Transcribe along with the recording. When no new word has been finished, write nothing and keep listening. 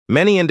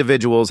Many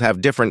individuals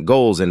have different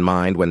goals in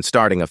mind when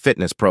starting a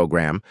fitness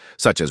program,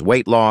 such as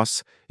weight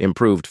loss,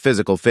 improved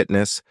physical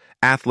fitness,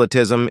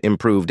 athleticism,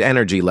 improved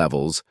energy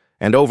levels,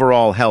 and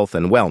overall health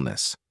and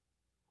wellness.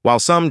 While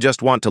some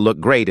just want to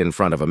look great in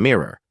front of a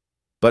mirror,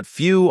 but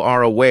few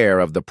are aware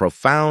of the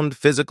profound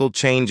physical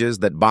changes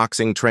that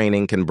boxing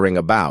training can bring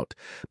about,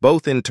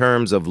 both in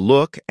terms of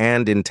look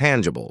and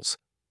intangibles.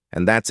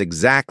 And that's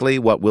exactly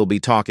what we'll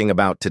be talking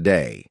about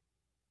today.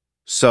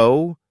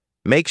 So,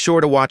 make sure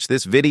to watch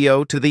this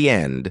video to the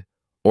end,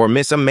 or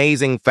miss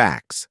amazing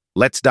facts.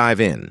 Let's dive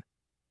in.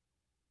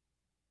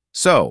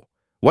 So,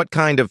 what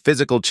kind of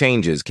physical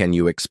changes can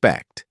you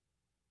expect?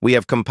 We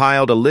have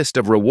compiled a list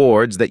of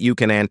rewards that you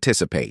can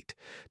anticipate.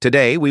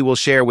 Today, we will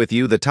share with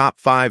you the top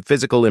 5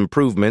 physical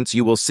improvements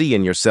you will see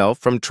in yourself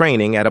from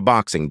training at a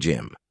boxing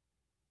gym.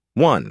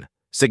 1.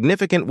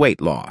 Significant weight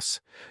loss.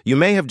 You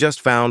may have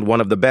just found one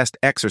of the best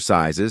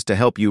exercises to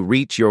help you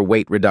reach your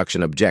weight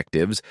reduction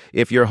objectives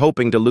if you're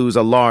hoping to lose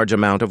a large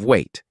amount of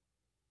weight.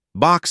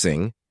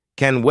 Boxing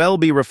can well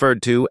be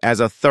referred to as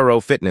a thorough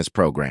fitness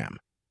program.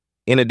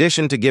 In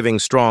addition to giving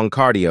strong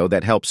cardio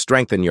that helps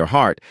strengthen your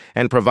heart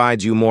and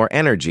provides you more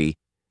energy,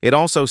 it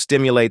also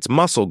stimulates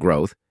muscle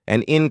growth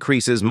and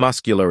increases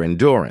muscular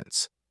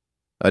endurance.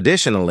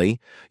 Additionally,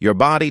 your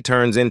body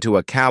turns into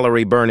a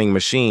calorie-burning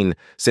machine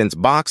since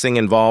boxing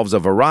involves a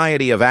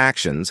variety of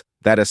actions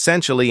that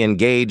essentially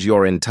engage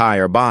your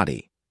entire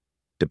body.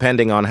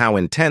 Depending on how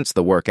intense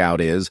the workout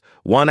is,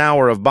 1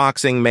 hour of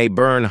boxing may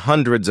burn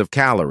hundreds of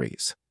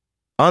calories.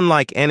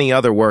 Unlike any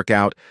other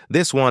workout,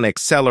 this one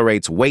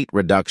accelerates weight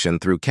reduction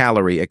through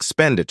calorie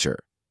expenditure.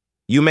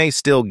 You may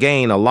still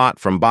gain a lot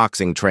from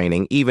boxing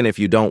training even if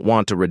you don't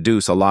want to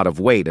reduce a lot of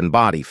weight and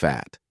body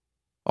fat.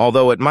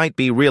 Although it might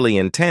be really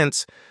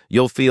intense,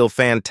 you'll feel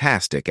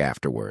fantastic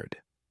afterward.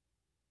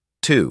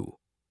 2.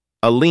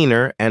 A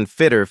leaner and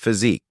fitter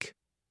physique.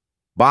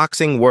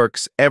 Boxing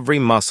works every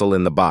muscle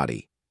in the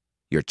body.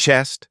 Your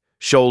chest,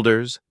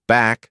 shoulders,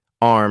 back,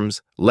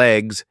 arms,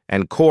 legs,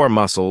 and core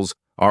muscles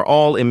are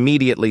all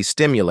immediately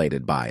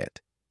stimulated by it.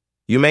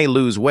 You may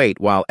lose weight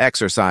while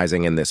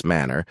exercising in this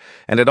manner,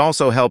 and it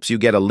also helps you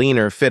get a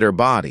leaner, fitter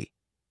body.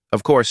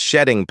 Of course,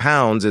 shedding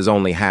pounds is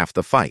only half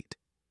the fight.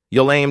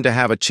 You'll aim to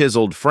have a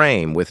chiseled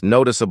frame with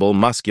noticeable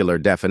muscular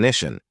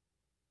definition.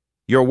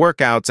 Your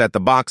workouts at the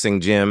boxing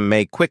gym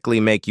may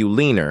quickly make you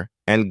leaner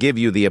and give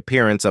you the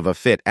appearance of a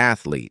fit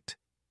athlete.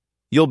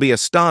 You'll be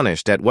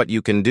astonished at what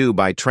you can do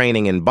by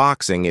training in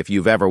boxing if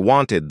you've ever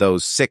wanted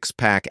those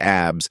six-pack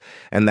abs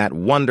and that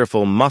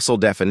wonderful muscle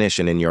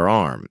definition in your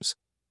arms.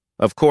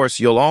 Of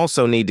course, you'll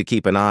also need to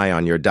keep an eye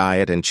on your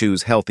diet and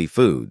choose healthy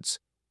foods.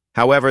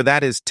 However,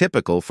 that is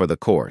typical for the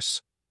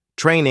course.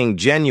 Training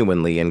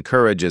genuinely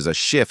encourages a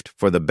shift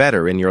for the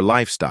better in your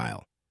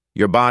lifestyle.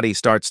 Your body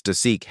starts to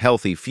seek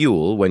healthy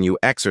fuel when you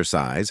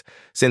exercise,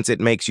 since it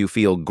makes you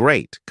feel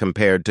great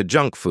compared to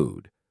junk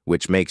food,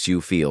 which makes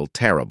you feel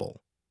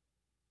terrible.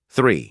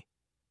 3.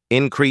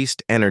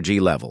 Increased energy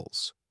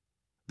levels.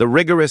 The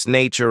rigorous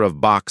nature of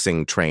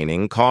boxing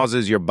training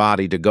causes your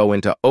body to go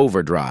into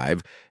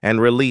overdrive and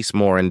release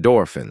more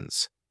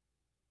endorphins.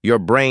 Your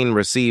brain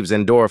receives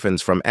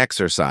endorphins from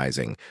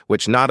exercising,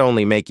 which not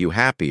only make you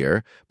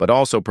happier, but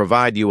also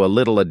provide you a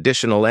little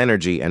additional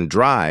energy and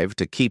drive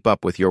to keep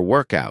up with your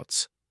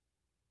workouts.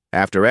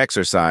 After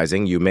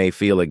exercising, you may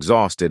feel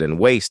exhausted and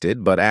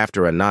wasted, but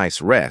after a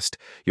nice rest,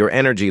 your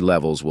energy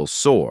levels will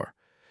soar.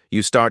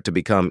 You start to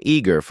become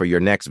eager for your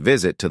next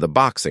visit to the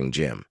boxing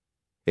gym.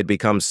 It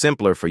becomes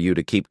simpler for you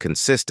to keep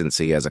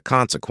consistency as a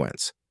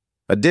consequence.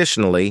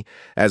 Additionally,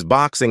 as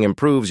boxing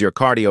improves your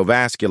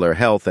cardiovascular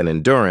health and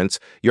endurance,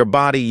 your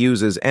body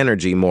uses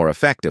energy more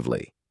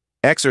effectively.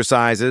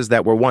 Exercises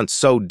that were once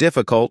so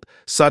difficult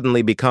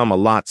suddenly become a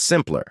lot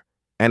simpler,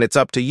 and it's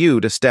up to you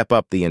to step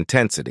up the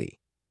intensity.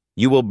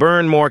 You will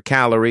burn more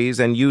calories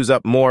and use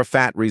up more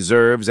fat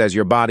reserves as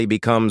your body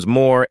becomes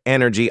more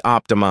energy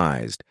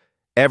optimized.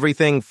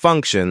 Everything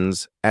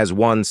functions as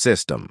one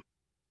system.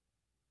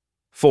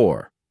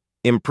 4.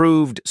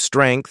 Improved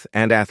strength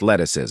and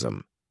athleticism.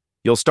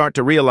 You'll start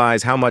to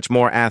realize how much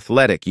more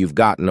athletic you've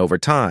gotten over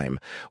time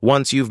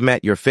once you've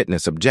met your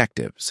fitness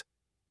objectives.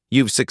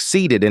 You've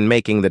succeeded in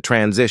making the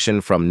transition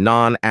from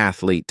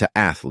non-athlete to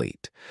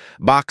athlete.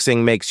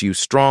 Boxing makes you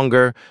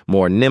stronger,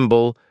 more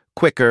nimble,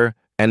 quicker,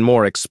 and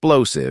more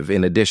explosive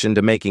in addition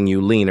to making you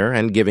leaner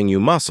and giving you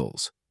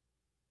muscles.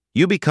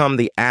 You become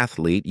the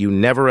athlete you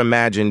never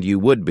imagined you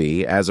would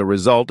be as a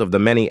result of the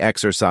many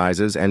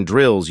exercises and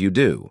drills you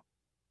do.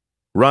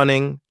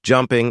 Running,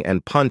 jumping,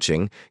 and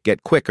punching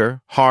get quicker,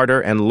 harder,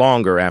 and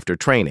longer after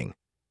training.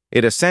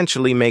 It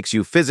essentially makes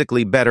you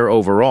physically better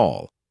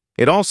overall.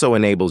 It also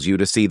enables you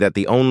to see that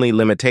the only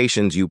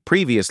limitations you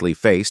previously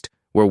faced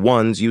were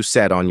ones you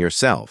set on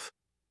yourself.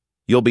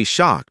 You'll be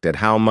shocked at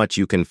how much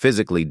you can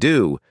physically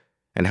do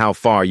and how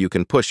far you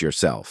can push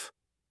yourself.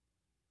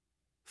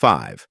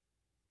 5.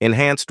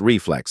 Enhanced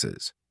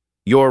reflexes.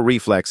 Your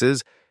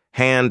reflexes,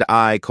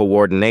 hand-eye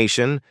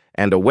coordination,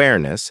 and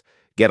awareness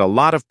get a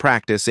lot of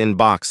practice in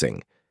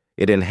boxing.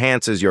 It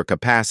enhances your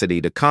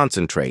capacity to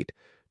concentrate,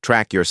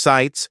 track your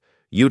sights,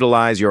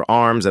 utilize your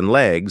arms and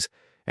legs,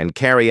 and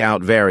carry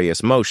out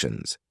various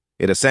motions.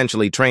 It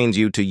essentially trains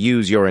you to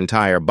use your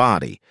entire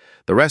body.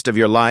 The rest of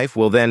your life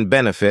will then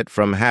benefit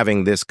from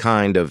having this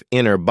kind of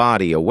inner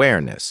body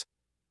awareness.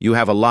 You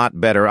have a lot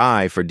better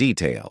eye for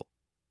detail.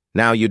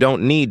 Now you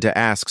don't need to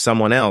ask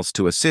someone else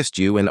to assist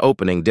you in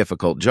opening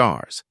difficult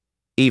jars.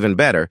 Even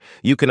better,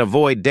 you can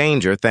avoid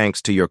danger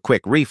thanks to your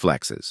quick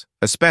reflexes,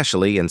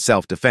 especially in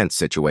self-defense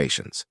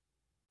situations.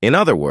 In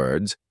other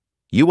words,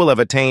 you will have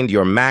attained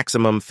your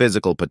maximum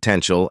physical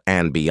potential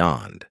and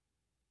beyond.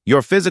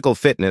 Your physical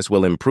fitness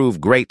will improve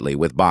greatly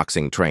with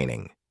boxing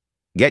training.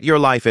 Get your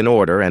life in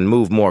order and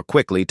move more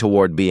quickly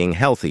toward being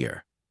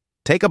healthier.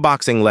 Take a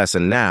boxing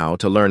lesson now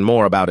to learn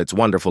more about its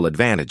wonderful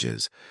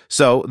advantages.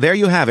 So, there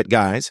you have it,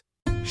 guys.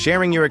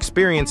 Sharing your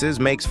experiences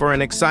makes for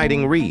an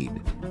exciting read.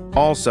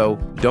 Also,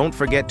 don't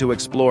forget to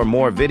explore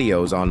more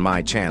videos on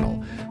my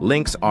channel.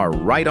 Links are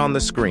right on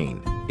the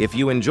screen. If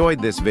you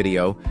enjoyed this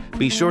video,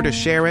 be sure to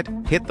share it,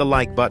 hit the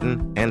like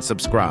button, and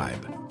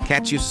subscribe.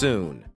 Catch you soon.